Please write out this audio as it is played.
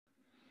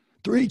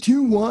Three,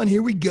 two, one,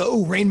 here we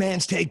go.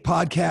 Rainman's Take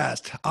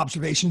podcast.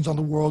 Observations on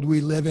the world we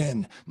live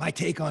in. My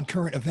take on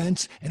current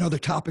events and other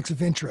topics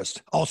of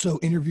interest. Also,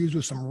 interviews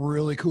with some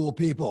really cool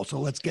people. So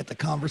let's get the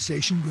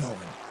conversation going.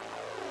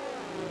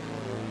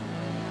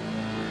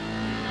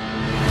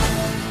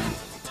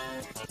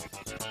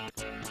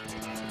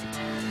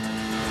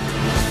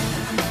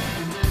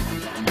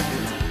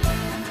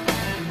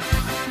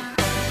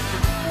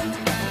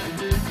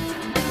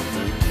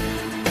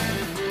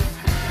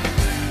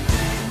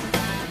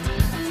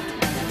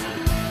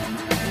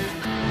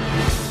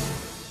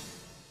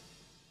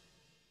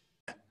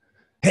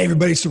 Hey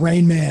everybody, it's the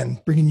Rain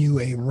Man bringing you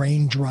a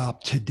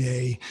raindrop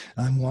today.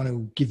 I want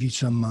to give you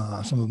some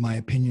of my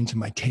opinions and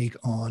my take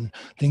on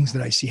things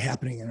that I see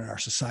happening in our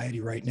society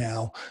right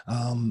now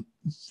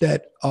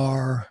that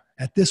are,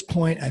 at this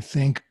point, I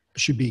think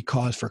should be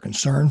cause for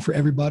concern for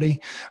everybody.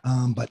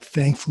 But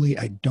thankfully,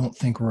 I don't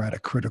think we're at a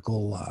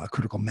critical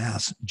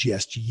mass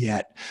just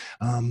yet.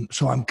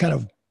 So I'm kind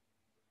of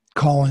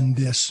calling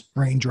this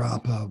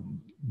raindrop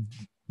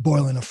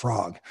boiling a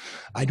frog.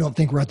 I don't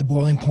think we're at the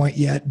boiling point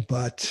yet,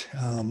 but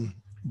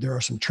there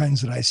are some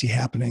trends that I see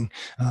happening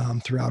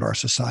throughout our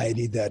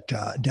society that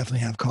definitely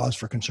have cause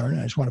for concern. And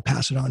I just want to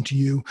pass it on to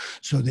you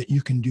so that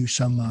you can do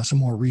some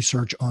more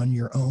research on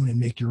your own and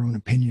make your own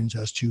opinions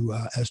as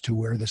to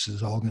where this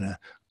is all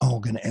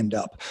gonna end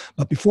up.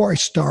 But before I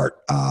start,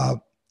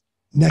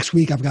 next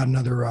week, I've got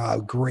another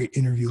great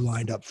interview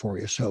lined up for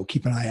you, so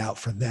keep an eye out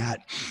for that.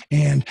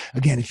 And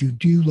again, if you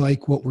do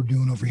like what we're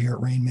doing over here at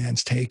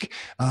Rainman's Take,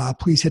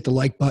 please hit the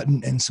like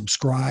button and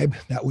subscribe.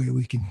 That way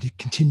we can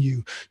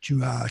continue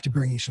to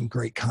bring you some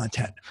great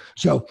content.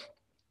 So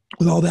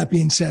with all that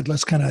being said,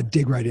 let's kind of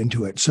dig right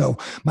into it. So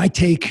my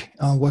take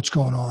on what's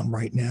going on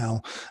right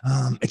now,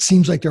 it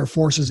seems like there are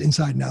forces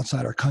inside and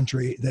outside our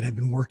country that have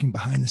been working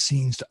behind the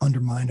scenes to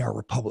undermine our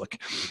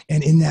republic.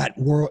 And in that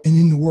world, and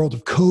in the world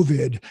of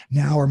COVID,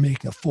 now are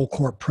making a full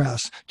court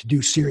press to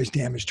do serious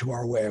damage to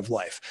our way of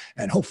life.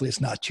 And hopefully it's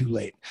not too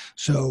late.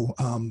 So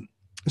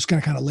just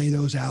going to kind of lay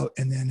those out,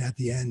 and then at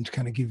the end,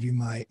 kind of give you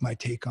my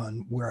take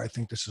on where I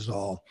think this is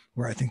all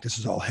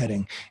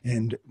heading,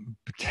 and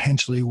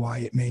potentially why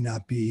it may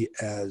not be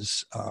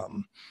as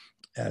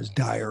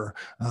dire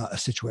a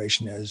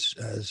situation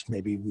as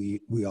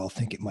maybe we all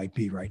think it might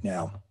be right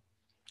now.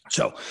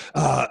 So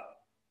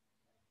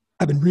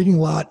I've been reading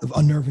a lot of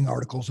unnerving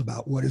articles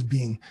about what is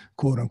being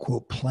quote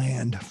unquote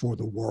planned for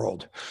the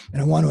world.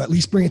 And I want to at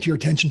least bring it to your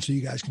attention so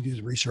you guys can do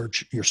the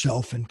research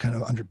yourself and kind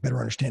of better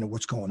understand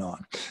what's going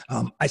on.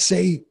 I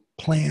say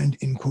planned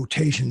in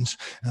quotations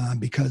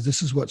because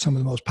this is what some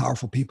of the most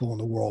powerful people in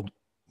the world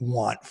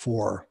want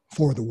for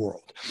the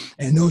world.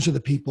 And those are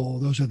the people,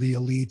 those are the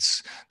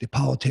elites, the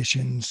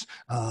politicians,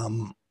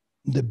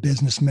 the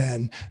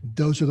businessmen.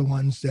 Those are the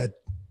ones that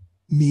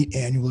meet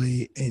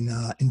annually in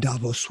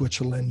Davos,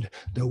 Switzerland.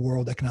 The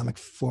World Economic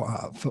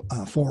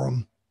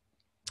Forum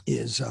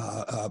is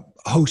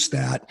hosts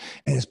that,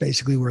 and it's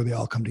basically where they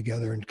all come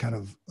together and kind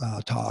of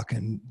talk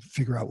and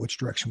figure out which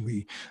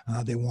direction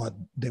they want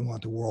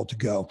the world to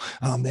go.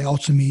 They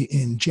also meet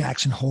in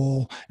Jackson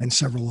Hole and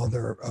several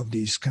other of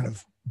these kind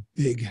of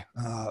big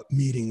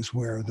meetings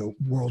where the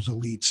world's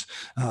elites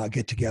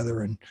get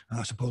together and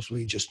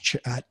supposedly just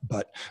chat.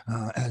 But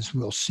as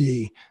we'll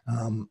see,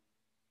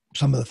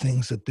 some of the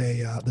things that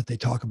they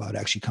talk about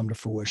actually come to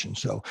fruition.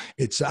 So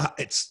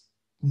it's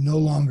no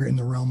longer in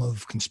the realm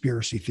of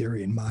conspiracy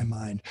theory in my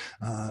mind.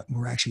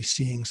 We're actually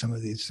seeing some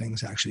of these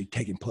things actually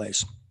taking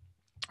place.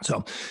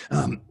 So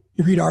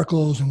you read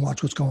articles and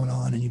watch what's going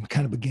on, and you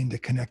kind of begin to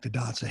connect the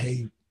dots. That,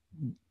 hey,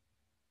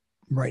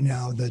 right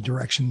now the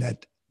direction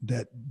that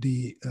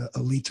the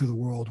elites of the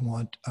world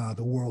want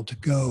the world to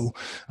go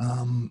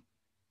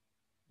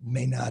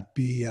may not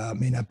be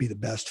the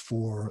best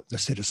for the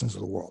citizens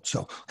of the world. So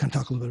I'll kind of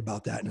talk a little bit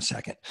about that in a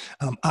second.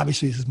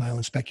 Obviously, this is my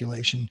own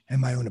speculation and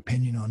my own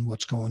opinion on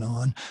what's going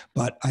on,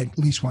 but I at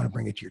least want to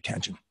bring it to your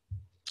attention.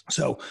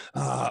 So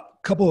a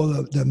couple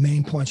of the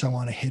main points I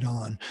want to hit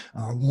on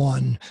are,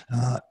 one,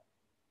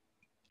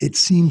 it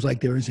seems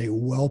like there is a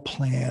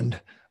well-planned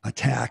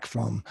attack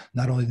from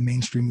not only the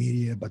mainstream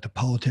media, but the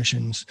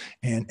politicians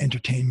and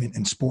entertainment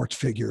and sports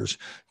figures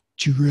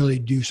to really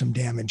do some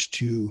damage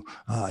to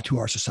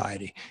our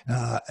society.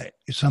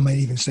 Some might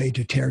even say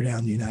to tear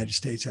down the United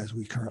States as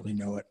we currently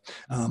know it.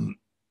 And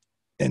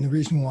the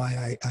reason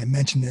why I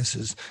mention this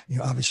is,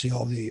 obviously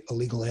all the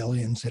illegal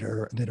aliens that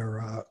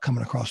are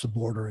coming across the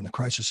border and the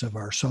crisis of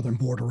our southern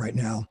border right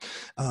now,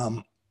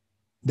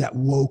 that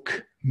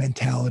woke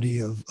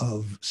mentality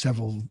of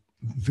several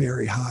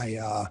very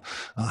high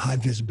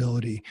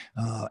visibility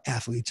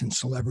athletes and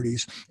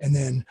celebrities. And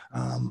then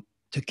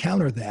to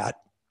counter that,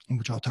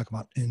 which I'll talk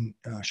about in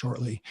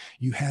shortly,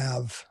 you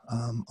have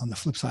on the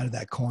flip side of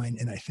that coin,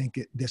 and I think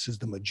this is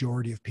the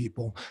majority of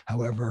people.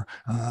 However,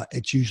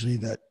 it's usually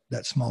that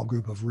small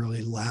group of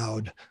really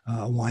loud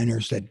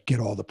whiners that get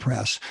all the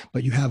press.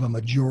 But you have a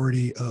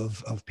majority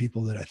of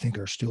people that I think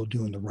are still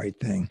doing the right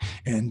thing.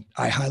 And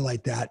I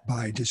highlight that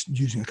by just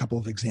using a couple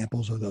of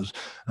examples of those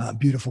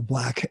beautiful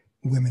black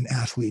women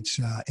athletes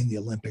in the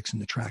Olympics in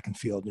the track and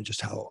field, and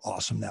just how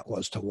awesome that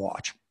was to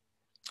watch.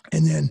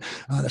 And then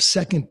the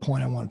second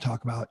point I want to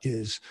talk about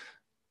is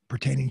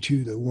pertaining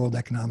to the World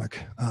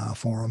Economic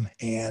Forum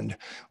and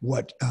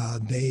what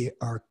they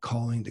are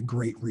calling the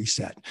Great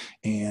Reset.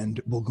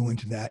 And we'll go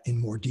into that in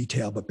more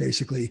detail. But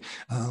basically,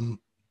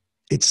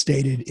 it's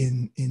stated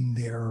in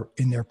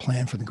their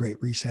plan for the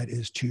Great Reset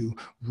is to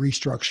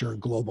restructure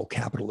global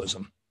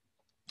capitalism.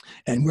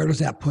 And where does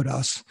that put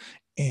us?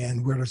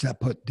 And where does that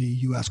put the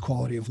U.S.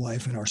 quality of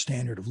life and our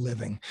standard of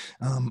living?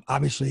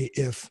 Obviously,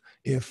 if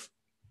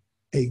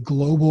a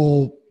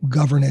global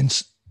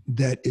governance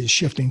that is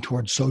shifting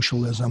towards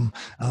socialism,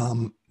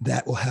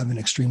 that will have an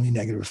extremely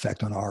negative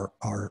effect on our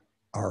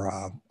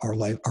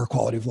life, our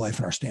quality of life,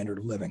 and our standard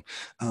of living.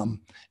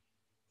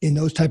 In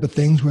those type of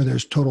things where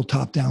there's total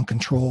top-down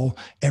control,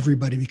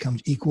 everybody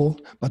becomes equal.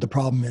 But the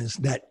problem is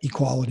that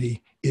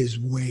equality is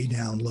way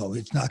down low.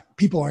 It's not,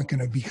 people aren't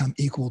going to become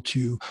equal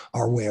to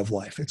our way of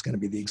life. It's going to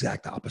be the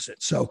exact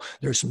opposite. So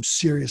there's some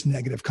serious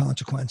negative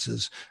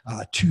consequences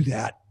to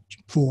that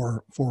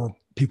for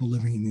people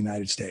living in the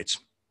United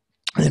States.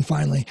 And then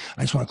finally,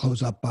 I just want to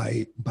close up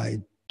by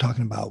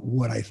talking about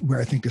where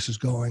I think this is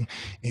going,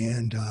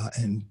 and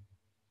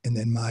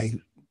then my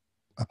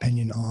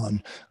opinion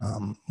on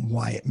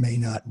why it may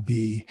not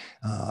be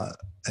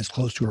as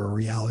close to a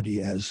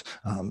reality as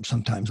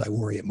sometimes I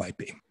worry it might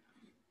be.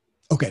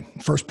 Okay,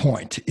 first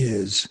point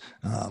is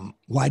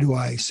why do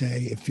I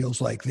say it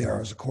feels like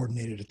there is a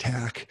coordinated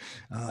attack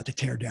to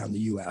tear down the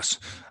U.S.?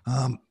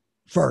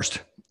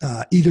 First,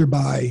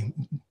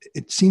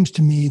 it seems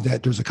to me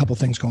that there's a couple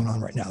things going on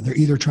right now. They're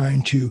either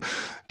trying to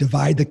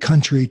divide the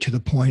country to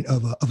the point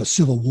of a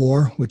civil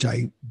war, which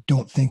I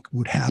don't think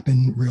would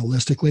happen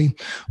realistically,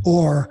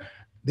 or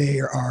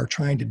they are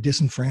trying to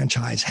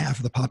disenfranchise half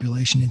of the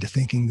population into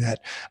thinking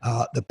that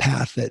the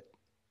path that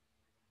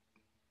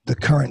the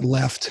current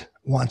left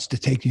wants to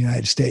take the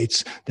United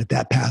States,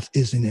 that path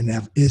is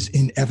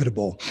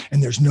inevitable.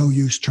 And there's no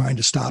use trying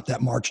to stop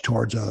that march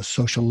towards a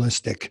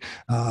socialistic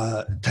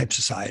type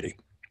society.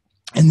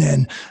 And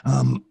then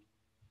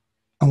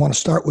I want to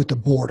start with the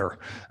border.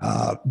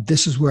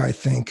 This is where I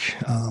think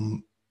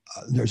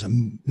there's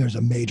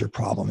a major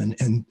problem,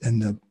 and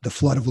the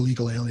flood of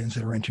illegal aliens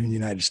that are entering the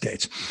United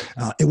States.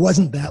 It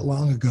wasn't that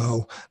long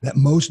ago that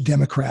most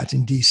Democrats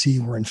in D.C.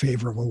 were in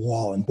favor of a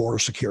wall and border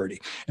security.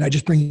 And I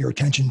just bring your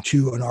attention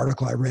to an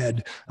article I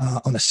read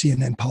on the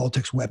CNN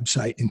Politics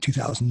website in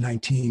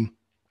 2019.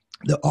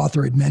 The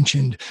author had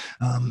mentioned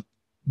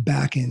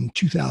back in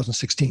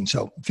 2016,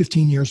 so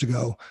 15 years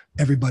ago,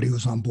 everybody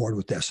was on board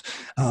with this.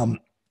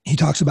 He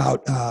talks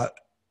about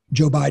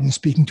Joe Biden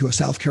speaking to a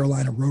South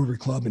Carolina Rotary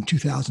Club in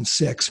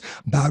 2006.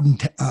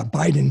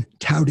 Biden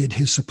touted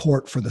his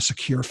support for the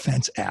Secure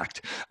Fence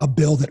Act, a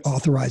bill that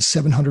authorized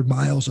 700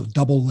 miles of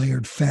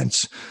double-layered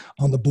fence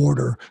on the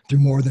border through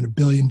more than $1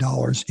 billion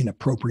in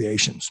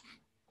appropriations.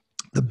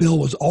 The bill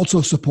was also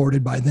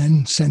supported by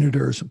then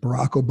Senators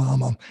Barack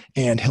Obama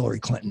and Hillary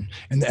Clinton.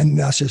 And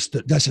that's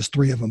just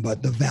three of them,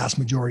 but the vast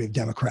majority of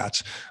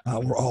Democrats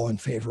were all in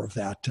favor of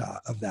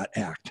that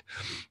act.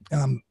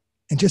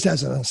 And just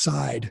as an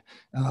aside,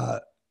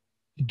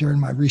 during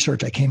my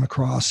research, I came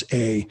across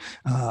a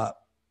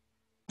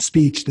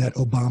speech that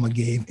Obama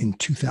gave in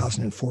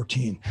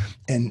 2014.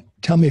 And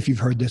tell me if you've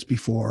heard this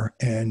before,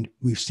 and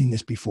we've seen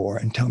this before,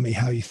 and tell me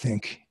how you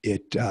think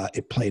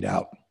it played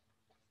out.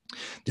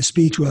 The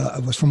speech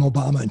was from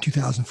Obama in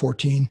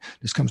 2014.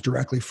 This comes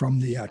directly from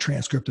the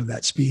transcript of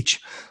that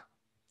speech.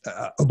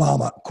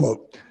 Obama,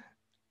 quote,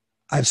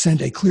 "I've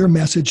sent a clear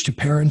message to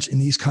parents in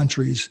these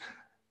countries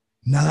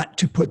not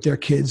to put their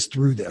kids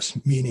through this,"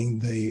 meaning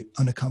the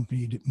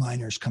unaccompanied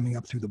minors coming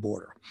up through the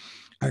border.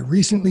 "I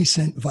recently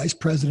sent Vice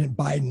President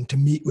Biden to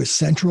meet with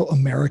Central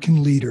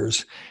American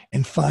leaders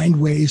and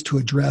find ways to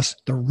address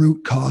the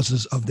root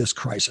causes of this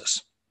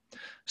crisis.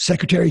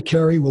 Secretary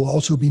Kerry will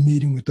also be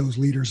meeting with those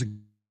leaders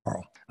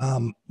tomorrow."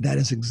 That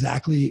is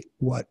exactly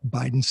what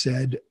Biden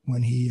said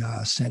when he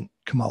sent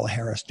Kamala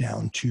Harris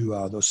down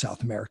to those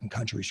South American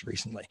countries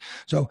recently.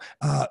 So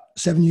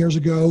 7 years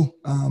ago,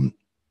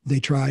 they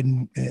tried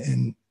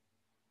and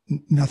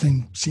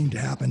nothing seemed to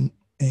happen.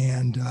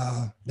 And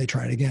they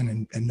tried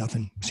again and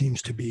nothing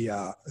seems to be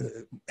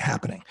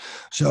happening.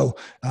 So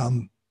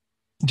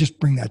just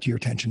bring that to your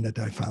attention, that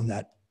I found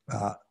that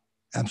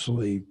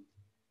absolutely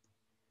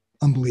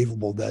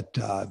unbelievable that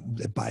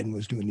Biden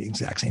was doing the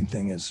exact same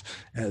thing as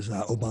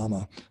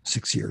Obama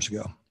 6 years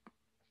ago,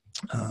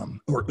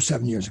 or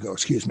 7 years ago,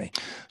 excuse me.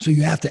 So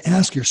you have to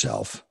ask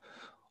yourself,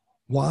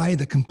 why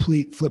the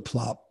complete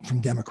flip-flop from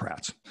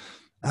Democrats?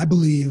 I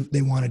believe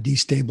they want to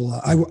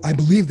destabilize. I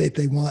believe that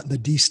they want the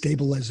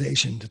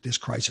destabilization that this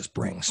crisis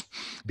brings,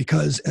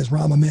 because as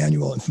Rahm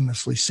Emanuel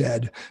infamously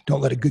said,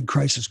 "Don't let a good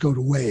crisis go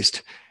to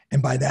waste."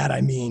 And by that, I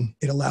mean,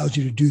 it allows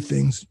you to do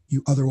things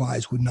you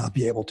otherwise would not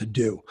be able to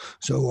do.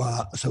 So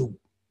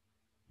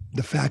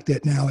the fact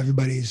that now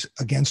everybody's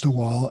against a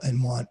wall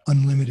and want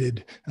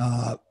unlimited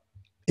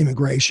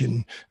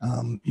immigration,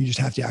 you just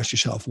have to ask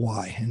yourself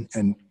why.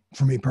 And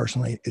for me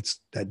personally, it's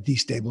that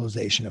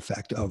destabilization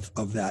effect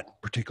of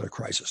that particular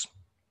crisis.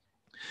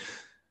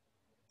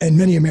 And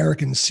many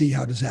Americans see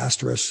how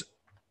disastrous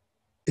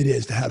it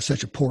is to have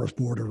such a porous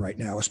border right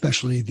now,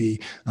 especially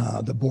the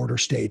border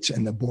states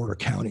and the border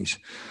counties.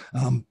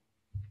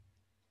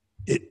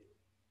 It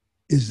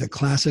is the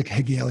classic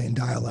Hegelian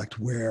dialect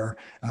where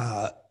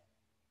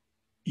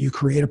you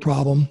create a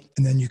problem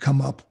and then you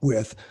come up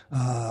with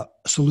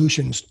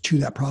solutions to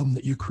that problem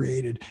that you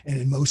created.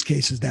 And in most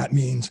cases, that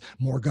means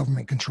more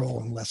government control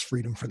and less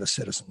freedom for the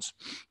citizens.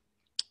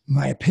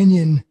 My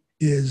opinion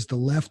is the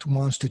left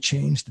wants to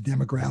change the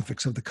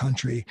demographics of the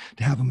country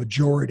to have a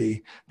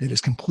majority that is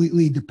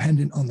completely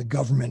dependent on the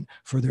government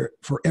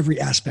for every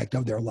aspect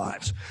of their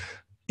lives.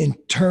 In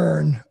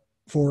turn,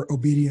 for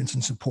obedience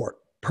and support.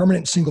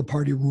 Permanent single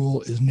party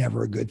rule is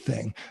never a good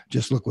thing.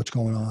 Just look what's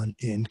going on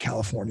in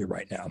California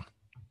right now.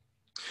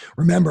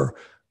 Remember,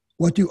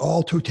 what do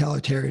all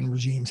totalitarian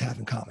regimes have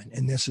in common?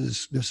 And this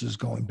is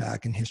going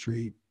back in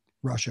history,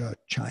 Russia,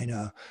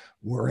 China,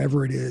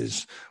 wherever it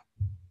is.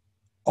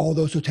 All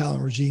those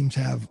totalitarian regimes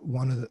have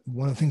one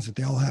of the things that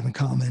they all have in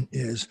common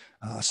is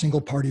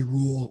single party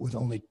rule with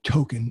only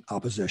token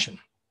opposition.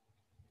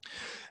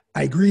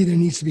 I agree there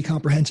needs to be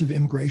comprehensive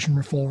immigration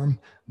reform,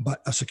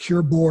 but a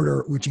secure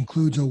border, which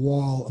includes a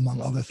wall,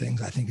 among other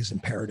things, I think is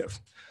imperative.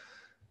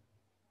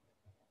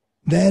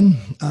 Then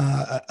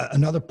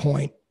another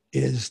point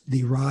is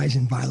the rise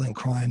in violent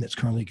crime that's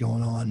currently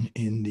going on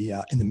in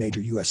the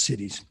major U.S.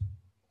 cities.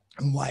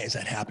 And why is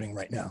that happening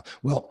right now?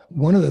 Well,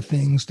 one of the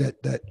things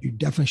that you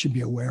definitely should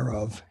be aware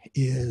of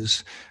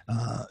is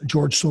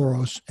George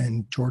Soros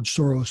and George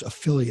Soros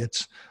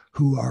affiliates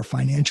who are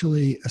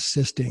financially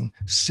assisting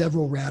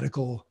several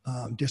radical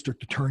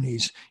district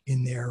attorneys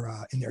in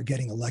their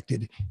getting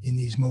elected in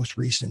these most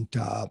recent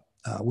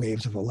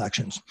waves of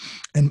elections.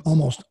 And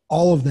almost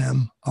all of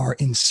them are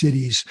in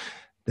cities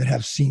that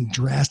have seen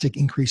drastic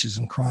increases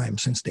in crime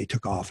since they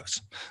took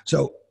office.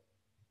 So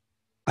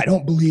I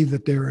don't believe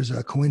that there is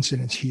a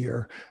coincidence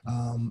here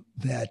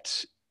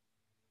that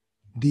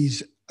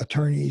these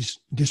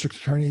district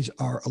attorneys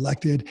are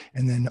elected,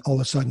 and then all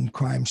of a sudden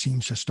crime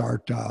seems to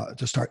start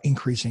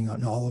increasing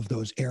on all of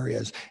those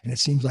areas. And it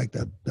seems like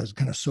the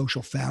kind of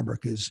social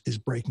fabric is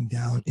breaking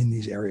down in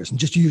these areas. And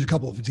just to use a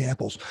couple of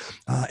examples,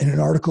 in an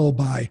article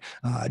by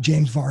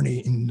James Varney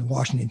in the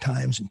Washington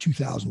Times in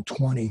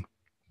 2020,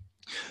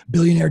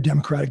 billionaire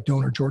Democratic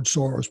donor George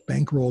Soros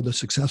bankrolled the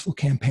successful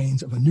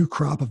campaigns of a new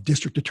crop of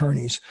district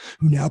attorneys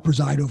who now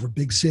preside over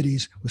big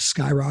cities with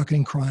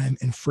skyrocketing crime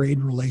and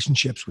frayed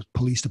relationships with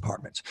police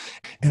departments.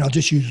 And I'll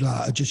just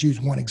use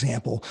one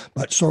example,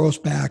 but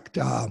Soros-backed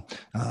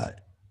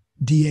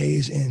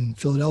DAs in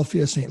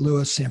Philadelphia, St.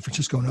 Louis, San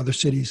Francisco, and other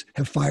cities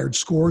have fired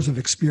scores of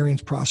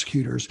experienced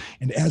prosecutors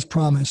and, as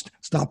promised,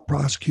 stopped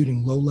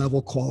prosecuting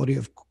low-level quality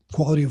of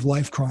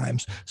life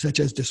crimes such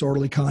as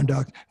disorderly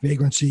conduct,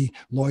 vagrancy,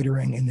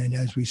 loitering, and then,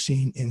 as we've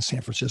seen in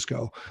San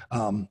Francisco,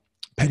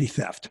 petty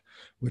theft,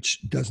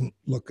 which doesn't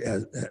look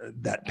as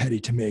that petty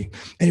to me.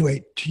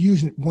 Anyway, to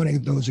use one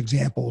of those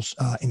examples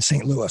in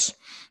St. Louis,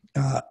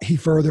 he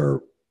further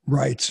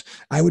writes,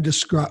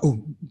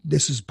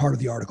 this is part of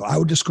the article, I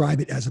would describe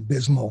it as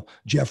abysmal.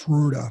 Jeff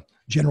Ruda,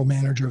 general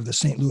manager of the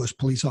St. Louis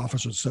Police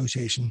Officers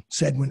Association,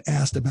 said when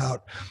asked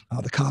about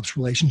the cops'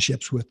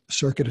 relationships with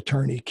circuit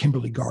attorney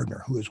Kimberly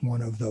Gardner, who is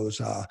one of those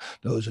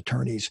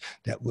attorneys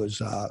that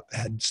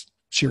had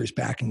serious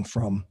backing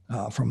from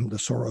the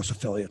Soros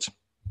affiliates.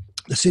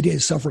 The city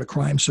has suffered a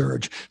crime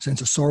surge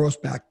since a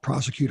Soros-backed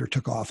prosecutor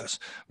took office.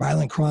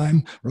 Violent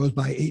crime rose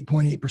by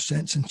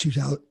 8.8% since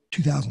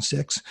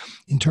 2006.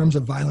 In terms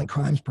of violent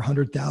crimes per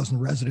 100,000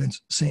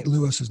 residents, St.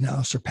 Louis has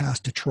now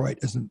surpassed Detroit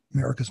as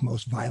America's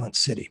most violent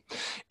city.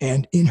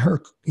 And in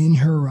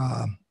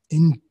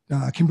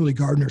Kimberly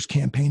Gardner's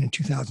campaign in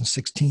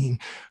 2016,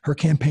 her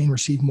campaign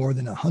received more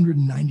than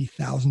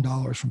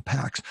 $190,000 from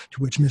PACs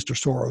to which Mr.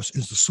 Soros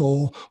is the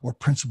sole or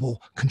principal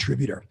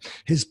contributor.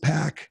 His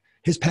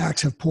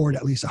PACs have poured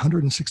at least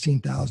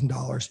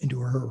 $116,000 into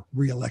her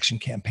reelection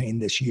campaign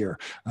this year,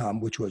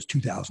 which was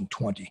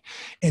 2020.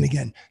 And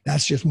again,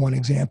 that's just one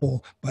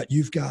example. But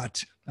you've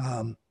got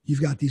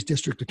these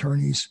district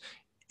attorneys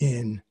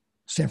in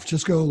San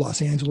Francisco,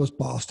 Los Angeles,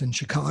 Boston,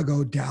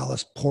 Chicago,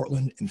 Dallas,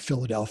 Portland, and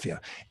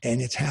Philadelphia,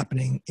 and it's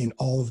happening in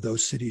all of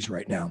those cities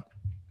right now.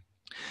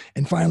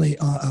 And finally,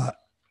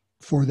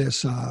 for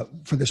this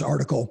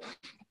article,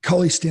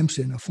 Cully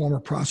Stimson, a former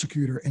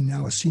prosecutor and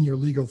now a senior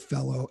legal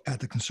fellow at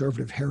the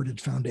Conservative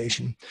Heritage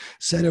Foundation,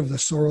 said of the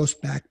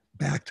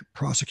Soros-backed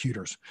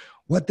prosecutors,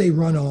 what they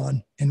run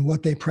on and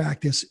what they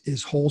practice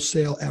is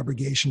wholesale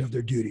abrogation of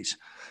their duties,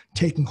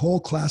 taking whole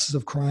classes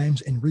of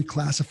crimes and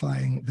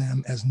reclassifying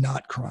them as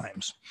not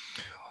crimes.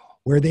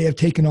 Where they have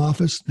taken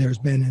office, there's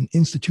been an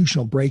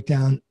institutional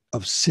breakdown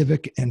of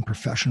civic and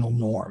professional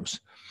norms.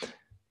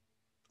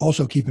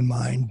 Also keep in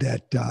mind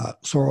that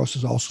Soros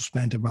has also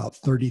spent about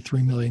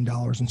 $33 million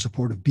in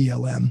support of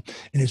BLM,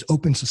 and his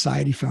Open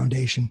Society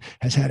Foundation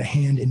has had a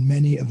hand in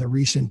many of the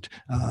recent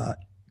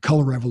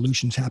color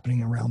revolutions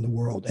happening around the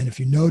world. And if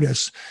you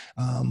notice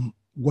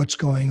what's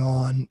going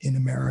on in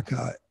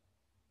America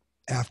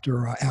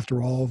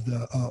after all of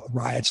the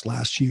riots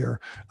last year,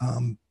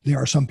 there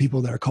are some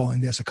people that are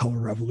calling this a color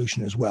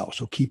revolution as well.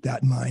 So keep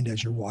that in mind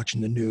as you're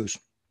watching the news.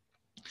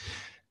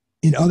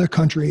 In other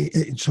countries,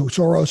 so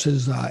Soros,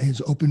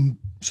 his Open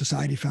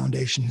Society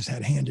Foundation, has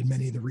had a hand in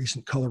many of the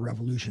recent color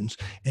revolutions,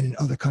 and in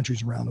other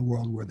countries around the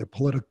world where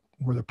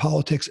their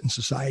politics and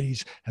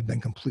societies have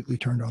been completely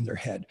turned on their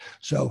head.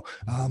 So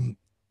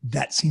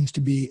that seems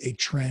to be a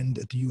trend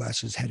that the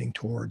U.S. is heading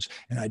towards,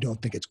 and I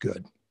don't think it's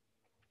good.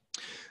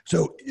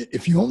 So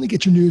if you only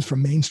get your news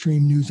from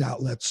mainstream news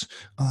outlets,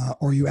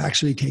 or you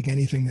actually take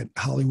anything that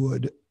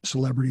Hollywood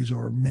celebrities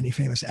or many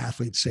famous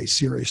athletes say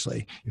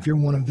seriously, if you're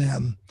one of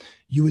them,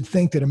 you would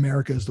think that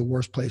America is the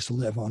worst place to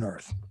live on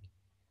earth.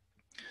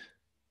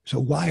 So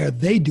why are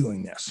they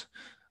doing this?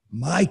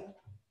 My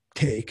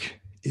take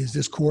is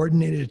this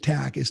coordinated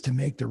attack is to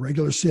make the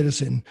regular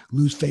citizen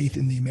lose faith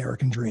in the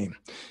American dream.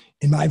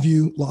 In my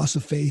view, loss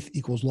of faith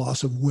equals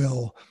loss of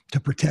will to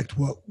protect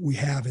what we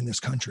have in this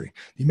country.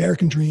 The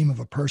American dream of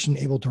a person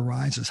able to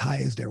rise as high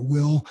as their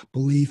will,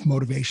 belief,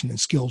 motivation, and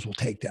skills will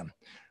take them.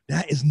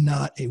 That is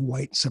not a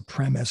white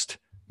supremacist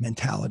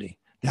mentality.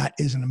 That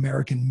is an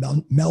American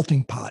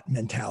melting pot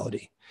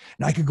mentality.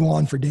 And I could go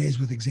on for days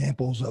with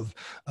examples of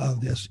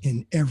this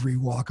in every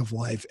walk of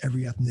life,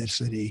 every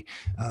ethnicity,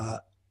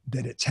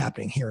 that it's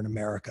happening here in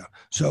America.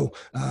 So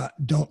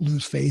don't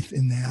lose faith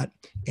in that.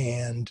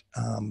 And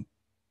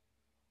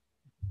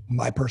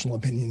my personal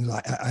opinion is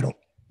I don't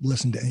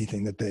listen to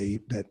anything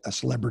that a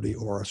celebrity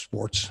or a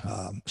sports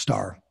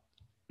star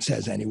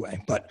says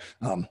anyway, but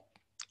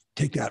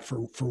take that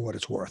for what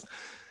it's worth.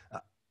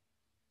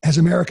 Has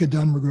America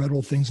done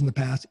regrettable things in the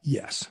past?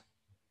 Yes.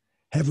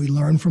 Have we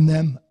learned from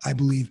them? I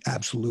believe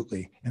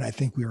absolutely. And I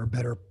think we are a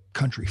better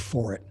country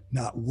for it,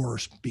 not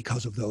worse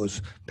because of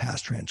those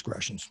past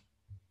transgressions.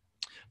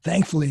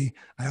 Thankfully,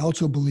 I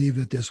also believe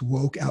that this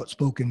woke,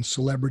 outspoken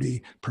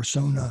celebrity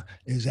persona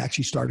is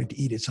actually starting to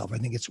eat itself. I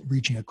think it's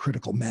reaching a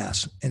critical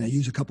mass. And I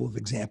use a couple of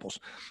examples.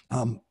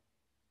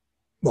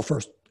 Well,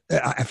 first,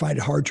 I find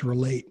it hard to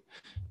relate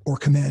or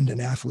commend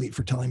an athlete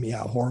for telling me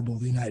how horrible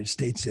the United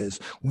States is,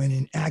 when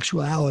in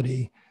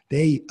actuality,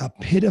 they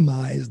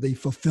epitomize the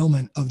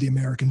fulfillment of the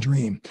American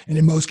dream. And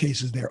in most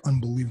cases, they're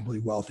unbelievably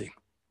wealthy.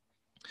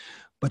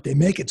 But they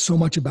make it so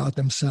much about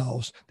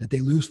themselves that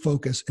they lose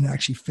focus and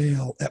actually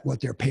fail at what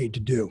they're paid to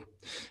do,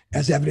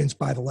 as evidenced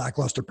by the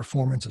lackluster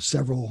performance of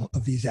several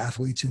of these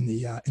athletes in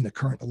the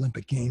current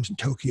Olympic Games in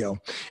Tokyo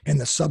and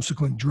the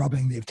subsequent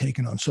drubbing they've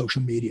taken on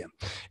social media.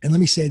 And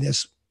let me say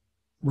this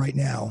right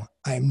now,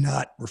 I am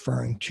not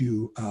referring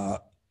to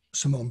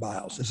Simone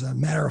Biles. As a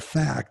matter of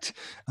fact,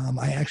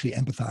 I actually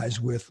empathize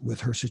with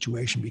her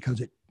situation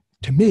because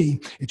to me,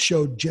 it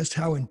showed just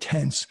how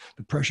intense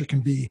the pressure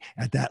can be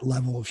at that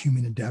level of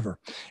human endeavor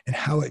and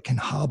how it can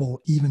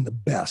hobble even the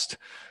best.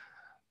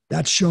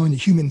 That's showing the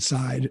human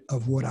side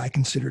of what I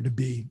consider to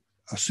be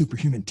a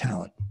superhuman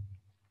talent.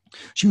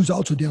 She was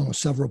also dealing with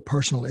several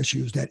personal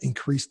issues that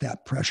increased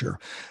that pressure.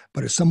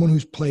 But as someone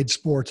who's played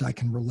sports, I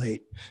can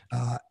relate.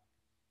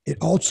 It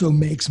also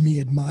makes me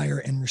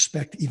admire and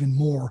respect even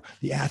more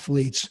the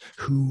athletes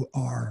who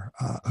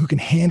can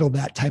handle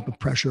that type of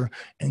pressure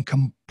and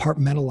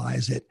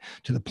compartmentalize it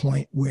to the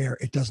point where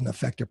it doesn't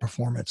affect their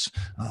performance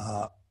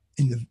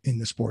in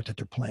the sport that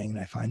they're playing. And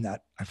I find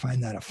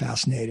that a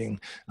fascinating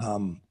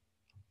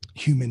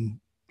human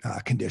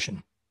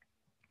condition.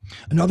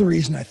 Another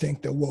reason I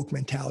think the woke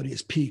mentality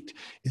has peaked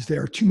is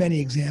there are too many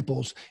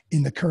examples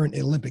in the current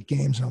Olympic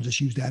Games, and I'll just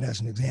use that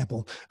as an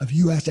example, of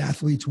U.S.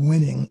 athletes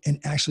winning and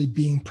actually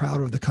being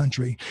proud of the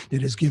country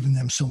that has given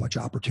them so much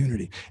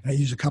opportunity. And I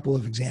use a couple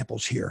of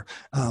examples here.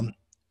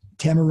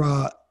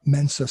 Tamara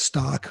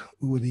Mensah-Stock,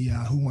 who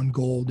won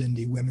gold in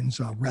the women's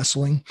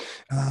wrestling,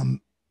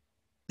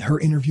 her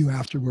interview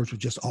afterwards was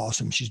just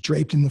awesome. She's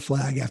draped in the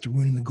flag after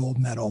winning the gold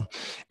medal,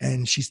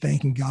 and she's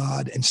thanking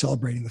God and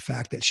celebrating the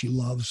fact that she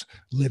loves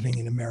living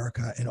in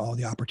America and all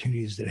the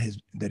opportunities that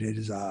it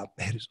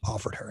has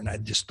offered her. And I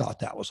just thought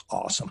that was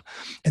awesome.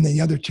 And then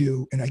the other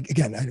two, and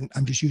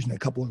I'm just using a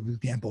couple of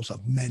examples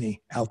of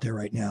many out there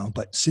right now,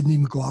 but Sydney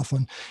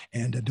McLaughlin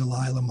and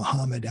Delilah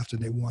Muhammad, after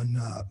they won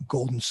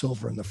gold and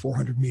silver in the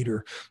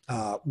 400-meter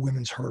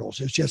women's hurdles.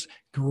 It's just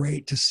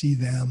great to see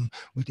them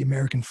with the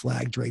American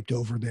flag draped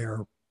over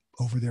their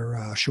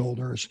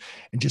shoulders,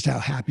 and just how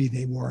happy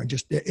they were. And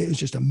it was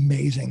just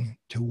amazing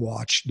to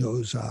watch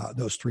those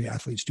three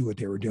athletes do what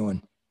they were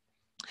doing.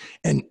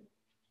 And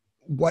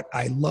what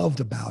I loved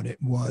about it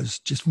was,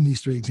 just from these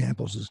three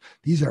examples, is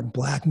these are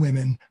Black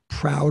women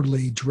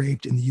proudly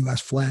draped in the U.S.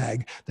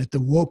 flag that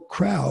the woke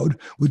crowd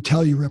would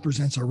tell you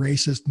represents a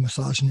racist,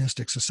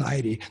 misogynistic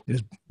society that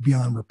is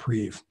beyond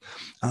reprieve.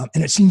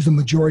 And it seems the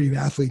majority of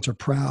athletes are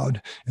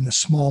proud, and the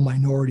small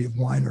minority of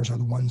whiners are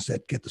the ones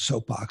that get the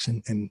soapbox.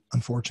 And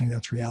unfortunately,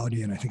 that's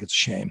reality, and I think it's a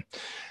shame.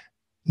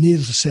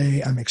 Needless to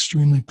say, I'm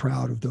extremely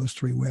proud of those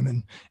three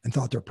women and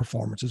thought their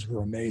performances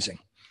were amazing.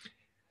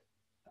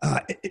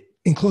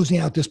 In closing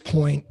out this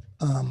point,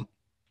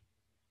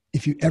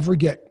 if you ever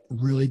get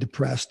really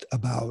depressed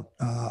about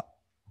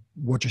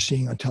what you're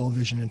seeing on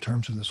television in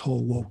terms of this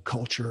whole woke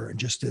culture and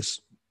just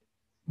this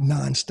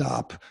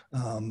nonstop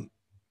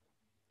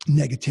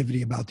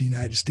negativity about the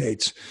United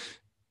States,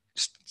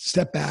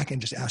 step back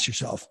and just ask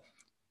yourself,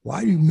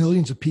 why do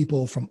millions of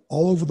people from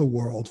all over the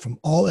world, from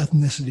all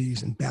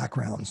ethnicities and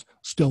backgrounds,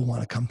 still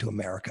want to come to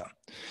America?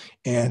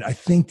 And I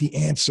think the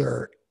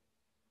answer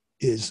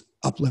is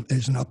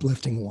an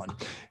uplifting one.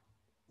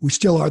 We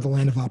still are the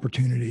land of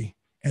opportunity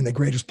and the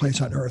greatest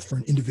place on earth for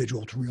an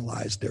individual to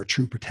realize their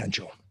true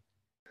potential.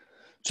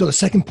 So the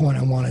second point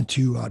I wanted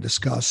to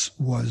discuss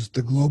was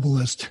the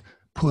globalist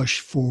push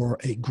for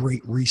a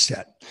great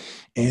reset.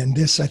 And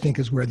this, I think,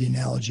 is where the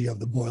analogy of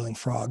the boiling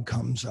frog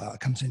comes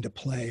into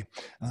play,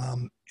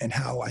 and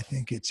how I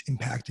think it's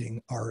impacting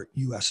our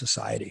U.S.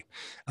 society.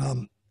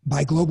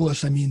 By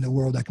globalists, I mean the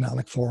World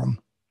Economic Forum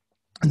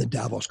and the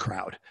Davos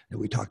crowd that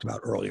we talked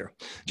about earlier.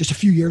 Just a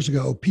few years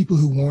ago, people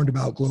who warned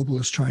about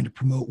globalists trying to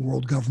promote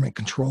world government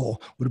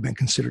control would have been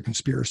considered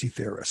conspiracy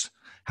theorists.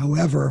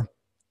 However,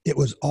 it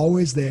was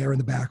always there in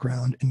the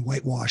background and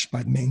whitewashed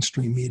by the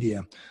mainstream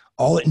media.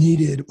 All it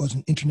needed was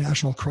an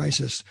international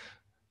crisis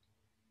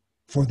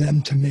for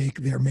them to make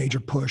their major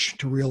push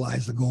to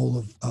realize the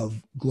goal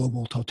of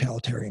global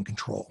totalitarian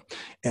control.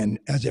 And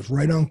as if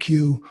right on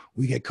cue,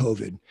 we get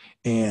COVID.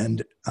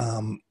 And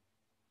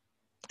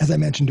as I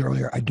mentioned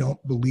earlier, I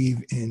don't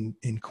believe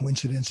in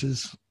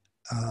coincidences.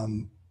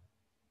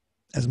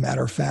 As a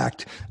matter of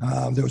fact,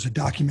 there was a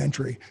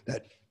documentary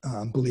that,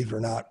 believe it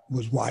or not,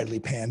 was widely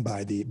panned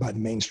by the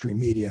mainstream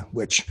media,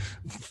 which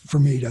for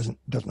me doesn't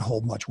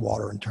hold much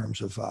water in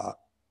terms of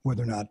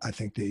whether or not I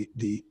think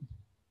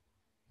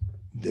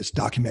this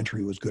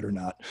documentary was good or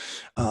not.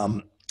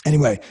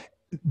 Anyway,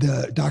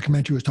 the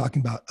documentary was talking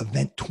about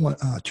Event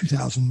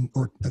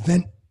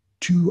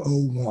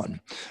 201,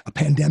 a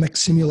pandemic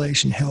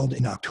simulation held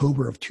in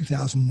October of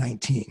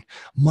 2019,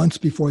 months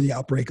before the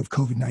outbreak of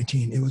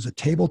COVID-19. It was a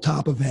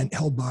tabletop event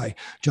held by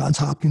Johns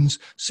Hopkins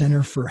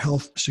Center for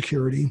Health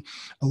Security,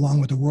 along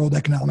with the World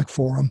Economic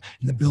Forum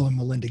and the Bill and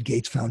Melinda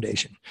Gates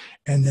Foundation.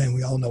 And then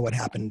we all know what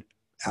happened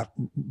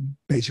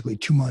basically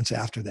 2 months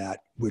after that,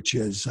 which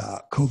is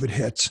COVID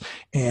hits.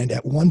 And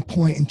at one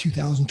point in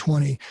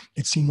 2020,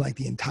 it seemed like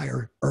the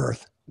entire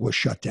earth was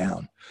shut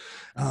down.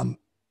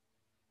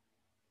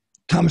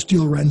 Thomas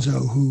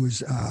DiLorenzo, who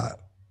is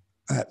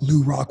at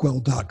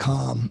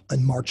LouRockwell.com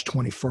on March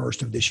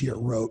 21st of this year,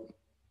 wrote,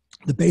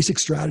 "The basic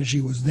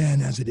strategy was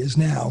then, as it is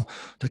now,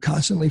 to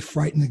constantly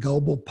frighten the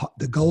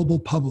gullible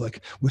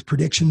public with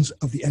predictions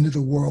of the end of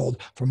the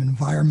world from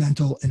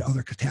environmental and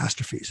other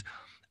catastrophes,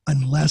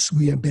 unless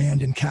we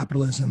abandon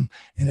capitalism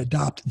and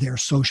adopt their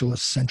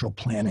socialist central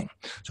planning."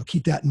 So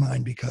keep that in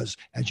mind, because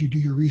as you do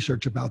your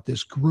research about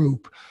this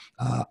group,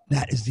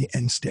 that is the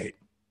end state.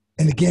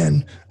 And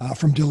again,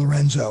 from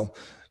DiLorenzo,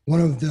 one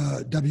of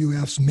the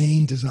WEF's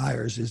main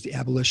desires is the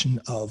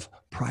abolition of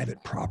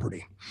private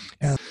property.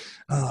 And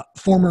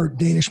former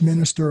Danish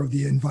Minister of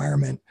the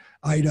Environment,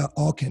 Ida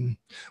Auken,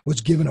 was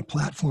given a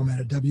platform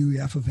at a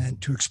WEF event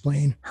to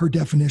explain her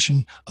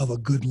definition of a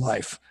good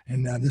life.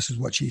 And this is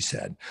what she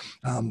said.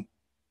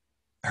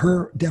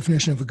 Her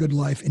definition of a good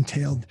life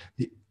entailed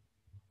the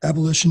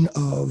abolition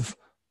of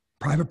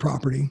private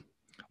property.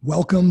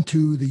 Welcome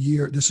to the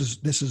year, this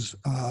is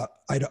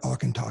Ida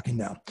Auken talking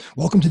now.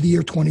 Welcome to the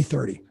year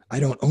 2030. I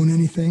don't own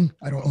anything.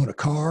 I don't own a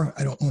car.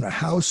 I don't own a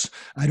house.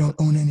 I don't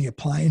own any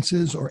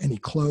appliances or any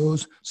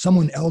clothes.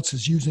 Someone else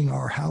is using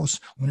our house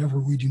whenever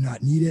we do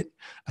not need it.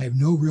 I have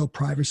no real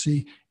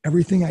privacy.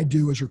 Everything I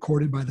do is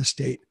recorded by the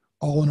state.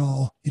 All in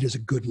all, it is a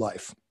good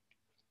life.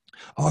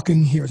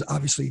 Auken here is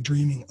obviously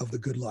dreaming of the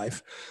good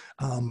life,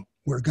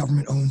 where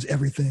government owns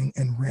everything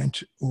and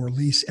rent or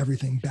lease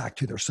everything back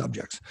to their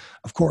subjects.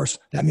 Of course,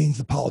 that means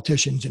the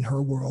politicians in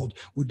her world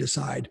would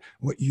decide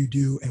what you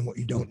do and what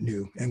you don't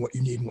do, and what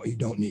you need and what you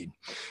don't need.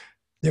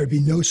 There would be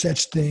no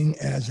such thing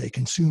as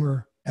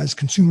consumer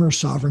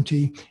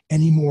sovereignty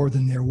any more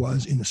than there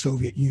was in the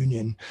Soviet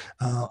Union,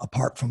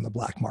 apart from the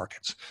black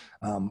markets,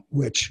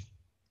 which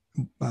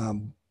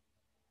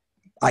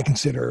I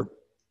consider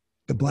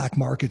the black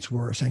markets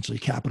were essentially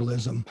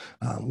capitalism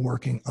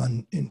working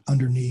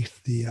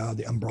underneath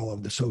the umbrella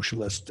of the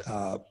socialist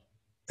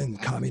and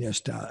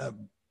communist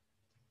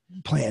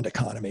planned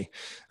economy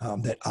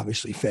that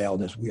obviously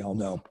failed, as we all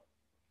know.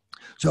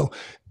 So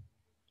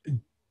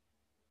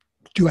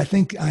do I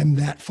think I'm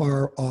that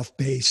far off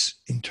base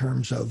in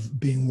terms of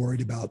being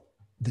worried about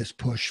this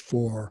push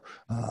for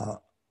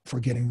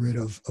getting rid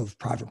of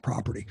private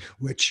property,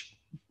 which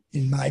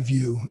in my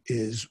view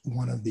is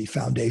one of the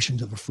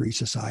foundations of a free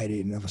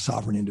society and of a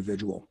sovereign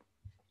individual?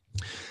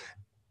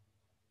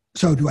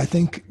 So do I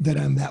think that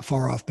I'm that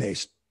far off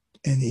base?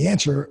 And the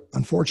answer,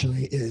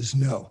 unfortunately, is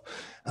no.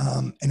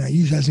 And I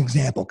use as an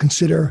example,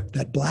 consider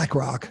that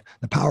BlackRock,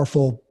 the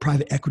powerful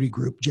private equity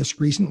group, just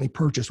recently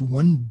purchased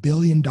 $1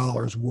 billion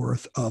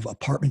worth of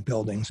apartment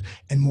buildings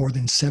and more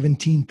than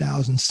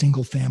 17,000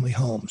 single-family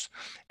homes.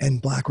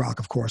 And BlackRock,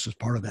 of course, is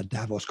part of that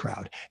Davos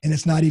crowd. And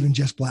it's not even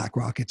just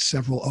BlackRock. It's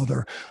several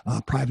other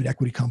private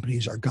equity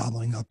companies are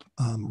gobbling up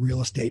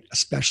real estate,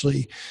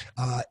 especially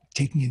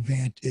taking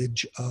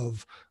advantage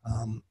of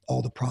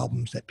all the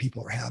problems that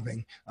people are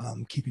having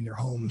keeping their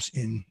homes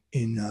in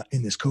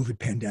this COVID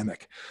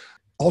pandemic.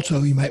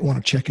 Also, you might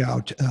want to check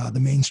out the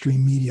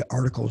mainstream media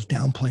articles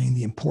downplaying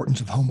the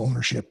importance of home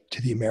ownership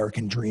to the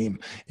American dream.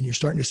 And you're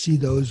starting to see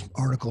those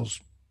articles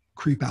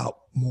creep out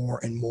more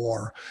and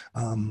more.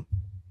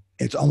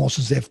 It's almost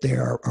as if they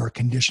are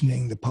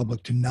conditioning the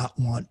public to not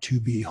want to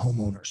be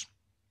homeowners.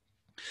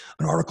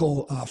 An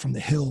article from The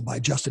Hill by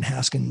Justin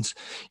Haskins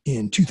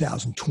in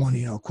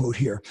 2020, and I'll quote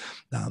here,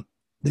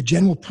 the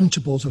general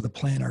principles of the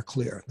plan are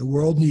clear. The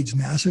world needs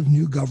massive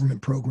new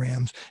government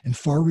programs and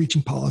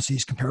far-reaching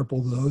policies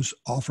comparable to those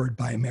offered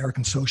by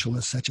American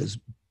socialists such as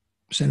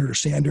Senator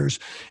Sanders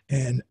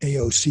and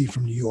AOC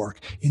from New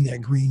York in their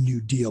Green New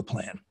Deal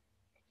plan.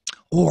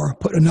 Or,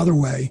 put another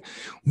way,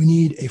 we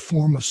need a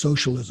form of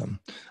socialism,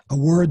 a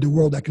word the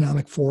World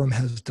Economic Forum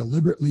has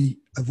deliberately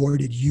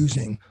avoided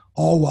using,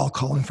 all while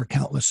calling for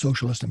countless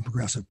socialist and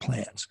progressive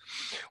plans.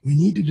 We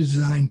need to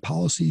design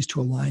policies to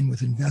align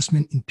with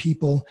investment in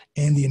people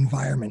and the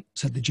environment,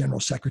 said the General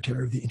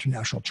Secretary of the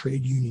International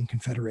Trade Union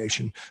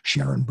Confederation,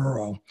 Sharon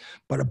Burrow.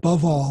 But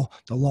above all,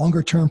 the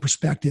longer-term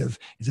perspective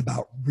is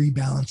about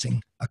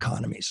rebalancing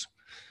economies.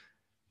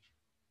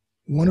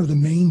 One of the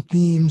main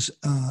themes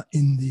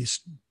in this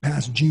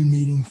past June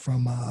meeting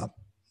from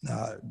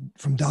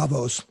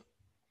Davos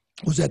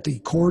was that the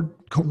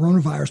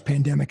coronavirus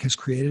pandemic has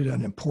created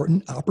an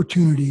important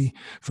opportunity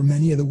for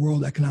many of the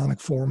World Economic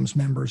Forum's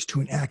members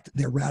to enact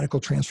their radical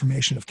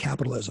transformation of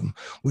capitalism,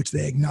 which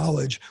they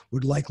acknowledge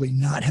would likely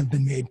not have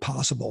been made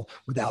possible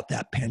without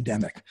that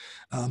pandemic.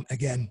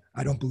 Again,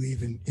 I don't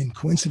believe in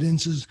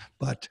coincidences,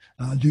 but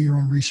do your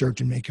own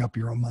research and make up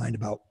your own mind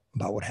about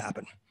what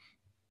happened.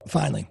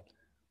 Finally,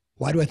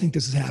 why do I think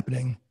this is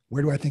happening?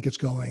 Where do I think it's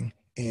going?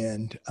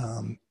 And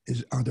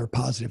are there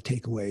positive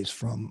takeaways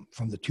from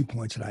the 2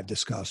 points that I've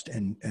discussed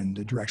and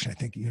the direction I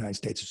think the United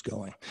States is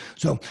going?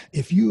 So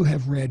if you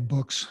have read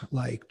books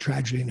like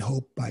Tragedy and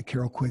Hope by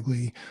Carol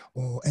Quigley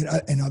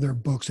and other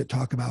books that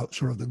talk about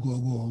sort of the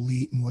global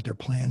elite and what their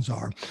plans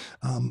are,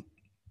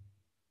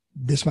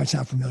 this might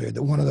sound familiar,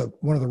 that one of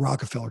the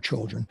Rockefeller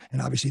children,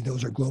 and obviously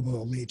those are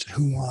global elites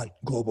who want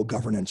global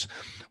governance,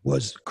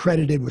 was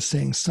credited with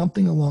saying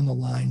something along the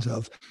lines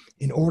of,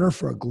 in order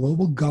for a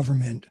global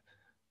government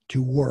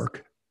to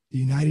work, the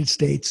United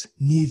States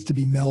needs to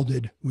be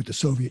melded with the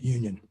Soviet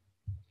Union.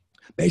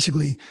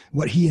 Basically,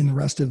 what he and the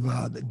rest of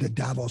the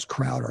Davos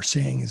crowd are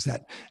saying is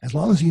that as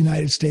long as the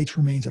United States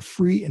remains a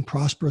free and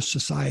prosperous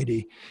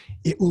society,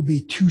 it will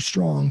be too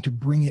strong to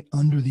bring it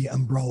under the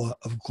umbrella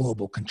of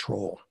global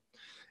control.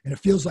 And it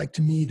feels like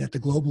to me that the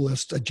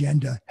globalist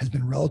agenda has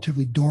been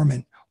relatively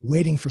dormant,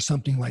 waiting for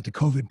something like the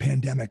COVID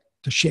pandemic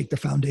to shake the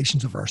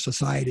foundations of our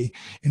society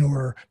in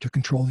order to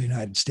control the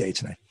United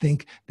States. And I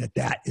think that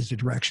that is the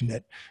direction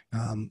that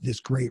this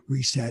great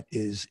reset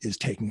is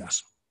taking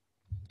us.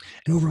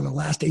 And over the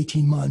last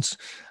 18 months,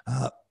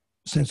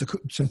 since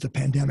the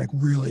pandemic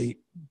really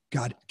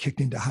got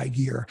kicked into high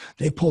gear,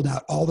 they pulled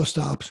out all the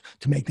stops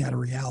to make that a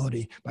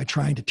reality by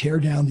trying to tear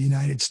down the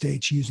United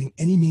States using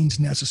any means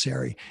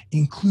necessary,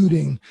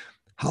 including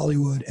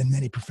Hollywood and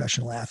many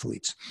professional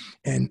athletes.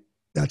 And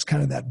that's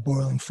kind of that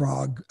boiling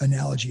frog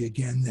analogy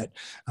again, that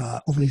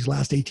over these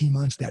last 18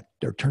 months that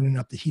they're turning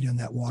up the heat on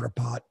that water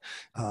pot,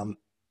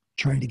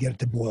 trying to get it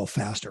to boil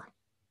faster.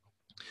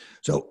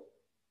 So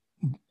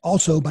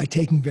also, by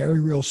taking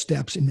very real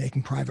steps in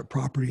making private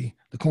property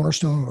the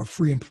cornerstone of a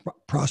free and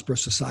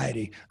prosperous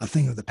society a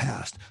thing of the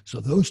past.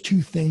 So those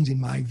two things, in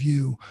my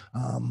view,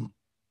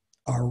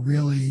 are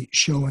really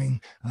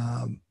showing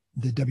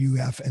the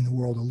WF and the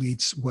world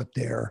elites what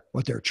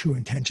their true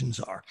intentions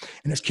are.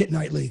 And as Kit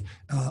Knightley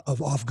of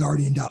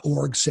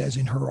offguardian.org says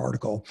in her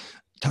article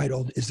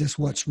titled, "Is This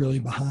What's Really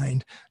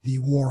Behind the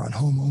War on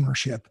Home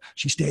Ownership?"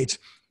 she states,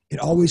 "It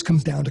always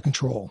comes down to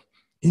control.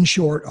 In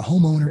short, a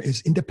homeowner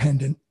is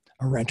independent.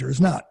 A renter is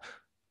not.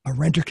 A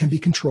renter can be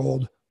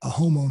controlled. A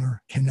homeowner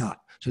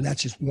cannot." So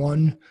that's just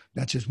one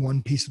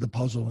piece of the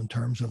puzzle in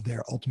terms of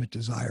their ultimate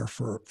desire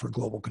for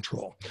global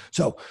control.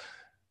 So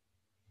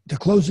to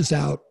close this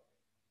out,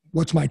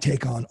 what's my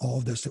take on all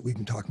of this that we've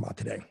been talking about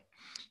today?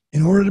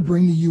 In order to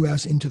bring the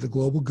U.S. into the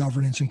global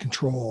governance and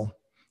control,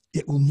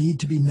 it will need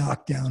to be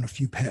knocked down a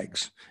few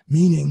pegs,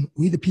 meaning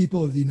we, the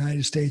people of the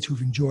United States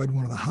who've enjoyed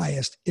one of the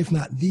highest, if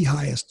not the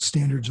highest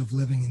standards of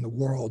living in the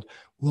world,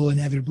 will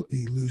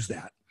inevitably lose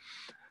that.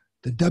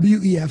 The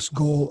WEF's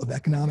goal of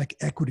economic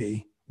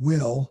equity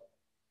will,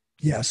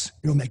 yes,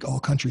 it'll make all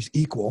countries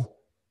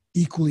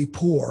equally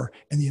poor,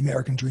 and the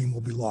American dream will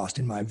be lost,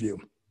 in my view.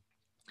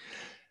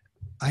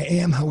 I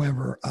am,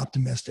 however,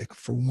 optimistic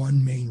for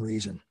one main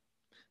reason,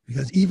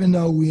 because even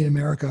though we in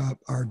America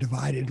are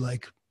divided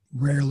like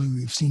rarely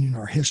we've seen in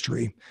our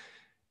history,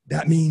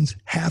 that means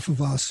half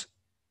of us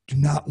do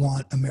not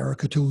want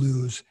America to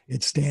lose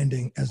its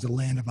standing as the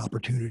land of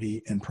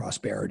opportunity and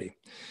prosperity.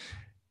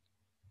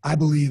 I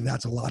believe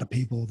that's a lot of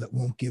people that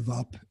won't give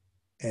up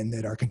and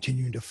that are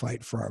continuing to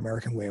fight for our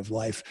American way of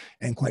life.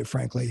 And quite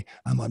frankly,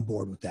 I'm on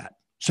board with that.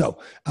 So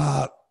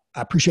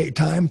I appreciate your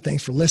time.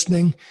 Thanks for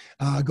listening.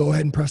 Go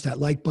ahead and press that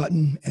like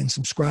button and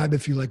subscribe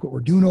if you like what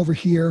we're doing over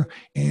here.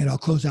 And I'll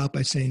close out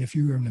by saying, if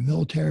you're in the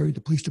military,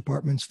 the police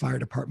departments, fire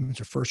departments,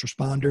 or first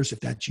responders,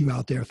 if that's you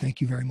out there, thank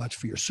you very much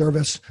for your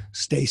service.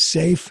 Stay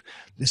safe.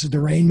 This is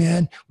the Rain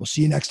Man. We'll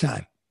see you next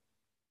time.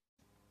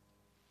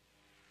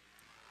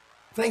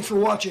 Thanks for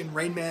watching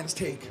Rain Man's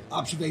Take,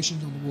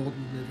 Observations on the World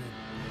We Live in.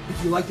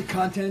 If you like the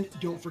content,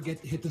 don't forget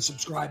to hit the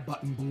subscribe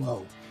button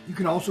below. You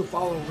can also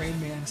follow Rain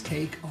Man's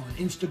Take on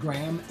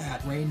Instagram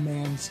at Rain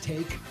Man's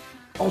Take.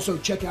 Also,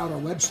 check out our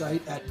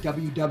website at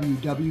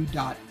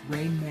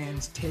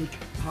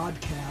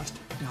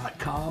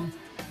www.rainmanstakepodcast.com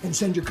and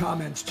send your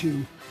comments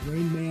to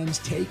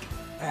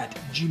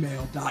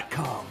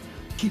rainmanstake@gmail.com.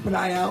 Keep an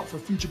eye out for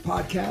future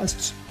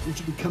podcasts, which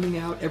will be coming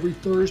out every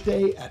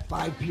Thursday at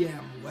 5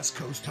 p.m. West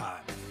Coast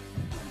time.